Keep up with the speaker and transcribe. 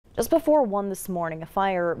Just before 1 this morning, a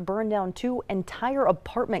fire burned down 2 entire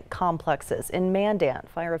apartment complexes in Mandan.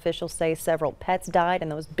 Fire officials say several pets died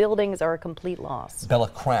and those buildings are a complete loss. Bella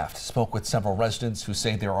Kraft spoke with several residents who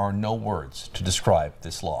say there are no words to describe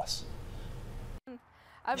this loss.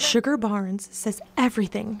 Sugar Barnes says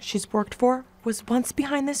everything she's worked for was once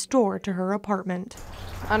behind this door to her apartment.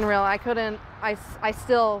 Unreal. I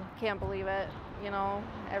still can't believe it. You know,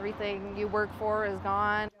 everything you work for is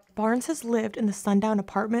gone. Barnes has lived in the sundown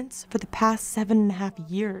apartments for the past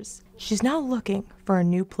 7.5 years. She's now looking for a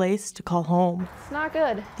new place to call home. It's not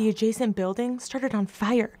good. The adjacent building started on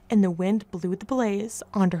fire and the wind blew the blaze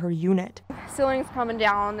onto her unit. Ceiling's coming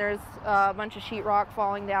down. There's a bunch of sheetrock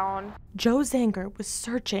falling down. Joe Zanger was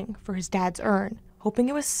searching for his dad's urn, hoping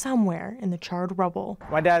it was somewhere in the charred rubble.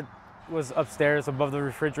 My dad was upstairs above the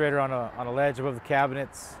refrigerator on a ledge above the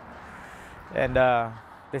cabinets, and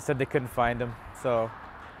they said they couldn't find him. So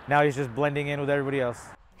now he's just blending in with everybody else.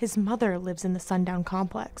 His mother lives in the sundown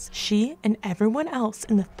complex. She and everyone else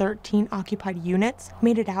in the 13 occupied units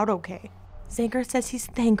made it out okay. Zanger says he's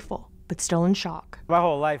thankful, but still in shock. My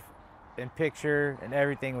whole life and picture and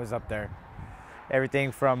everything was up there.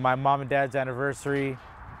 Everything from my mom and dad's anniversary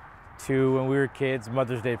to when we were kids,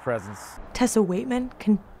 Mother's Day presents. Tessa Waitman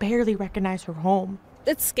can barely recognize her home.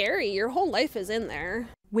 It's scary. Your whole life is in there.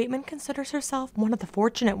 Waitman considers herself one of the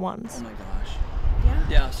fortunate ones. Oh my gosh.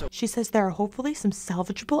 Yeah. She says there are hopefully some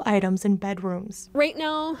salvageable items in bedrooms. Right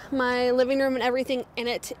now, my living room and everything in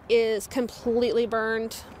it is completely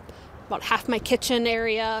burned. About half my kitchen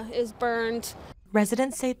area is burned.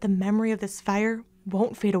 Residents say the memory of this fire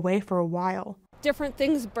won't fade away for a while. Different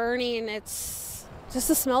things burning. It's just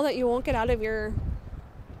a smell that you won't get out of your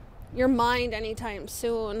mind anytime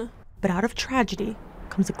soon. But out of tragedy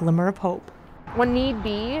comes a glimmer of hope. When need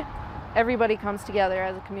be, everybody comes together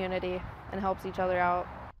as a community and helps each other out.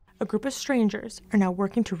 A group of strangers are now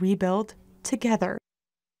working to rebuild together.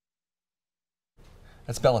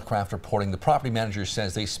 That's Bella Kraft reporting. The property manager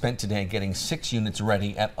says they spent today getting 6 units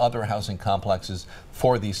ready at other housing complexes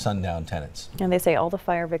for these sundown tenants. And they say all the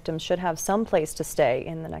fire victims should have some place to stay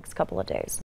in the next couple of days.